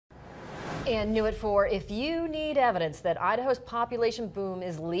And new at 4, if you need evidence that Idaho's population boom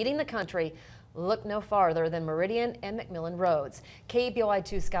is leading the country, look no farther than Meridian and McMillan Roads.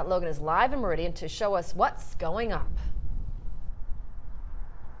 KBOI2 Scott Logan is live in Meridian to show us what's going up.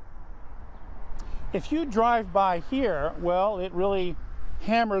 If you drive by here, well, it really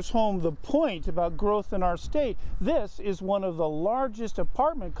hammers home the point about growth in our state. This is one of the largest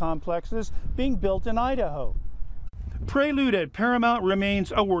apartment complexes being built in Idaho. Prelude at Paramount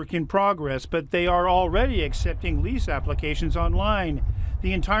remains a work in progress, but they are already accepting lease applications online.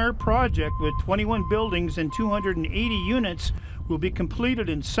 The entire project, with 21 buildings and 280 units, will be completed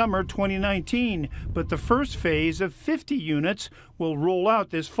in summer 2019, but the first phase of 50 units will roll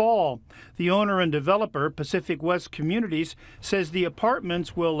out this fall. The owner and developer, Pacific West Communities, says the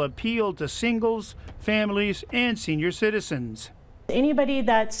apartments will appeal to singles, families, and senior citizens. Anybody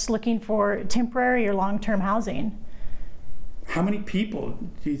that's looking for temporary or long-term housing. How many people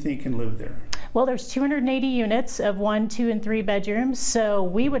do you think can live there? Well, there's 280 units of 1, 2, and 3 bedrooms, so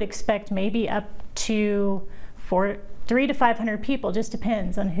we would expect maybe up to 300 to 500 people. Just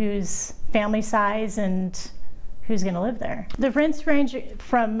depends on whose family size and who's going to live there. The rents range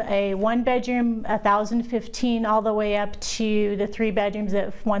from a 1-bedroom, $1,015, all the way up to the 3 bedrooms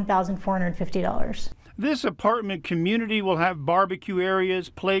at $1,450. This apartment community will have barbecue areas,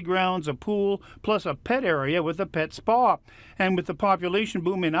 playgrounds, a pool, plus a pet area with a pet spa. And with the population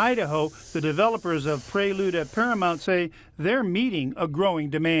boom in Idaho, the developers of Prelude at Paramount say they're meeting a growing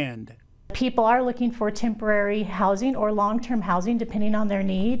demand. People are looking for temporary housing or long-term housing depending on their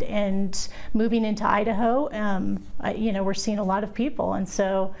need, and moving into Idaho, we're seeing a lot of people, and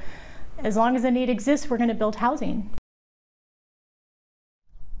so as long as the need exists, we're going to build housing.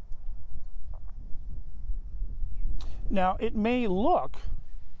 Now, it may look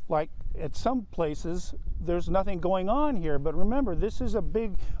like at some places there's nothing going on here, but remember, this is a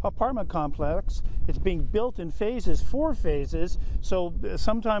big apartment complex. It's being built in phases, 4 phases, so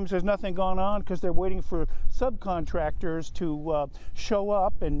sometimes there's nothing going on because they're waiting for subcontractors to show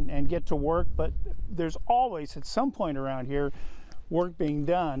up and get to work, but there's always, at some point around here, work being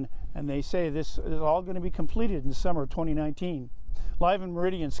done, and they say this is all going to be completed in summer 2019. Live in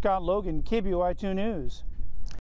Meridian, Scott Logan, KBOI2 News.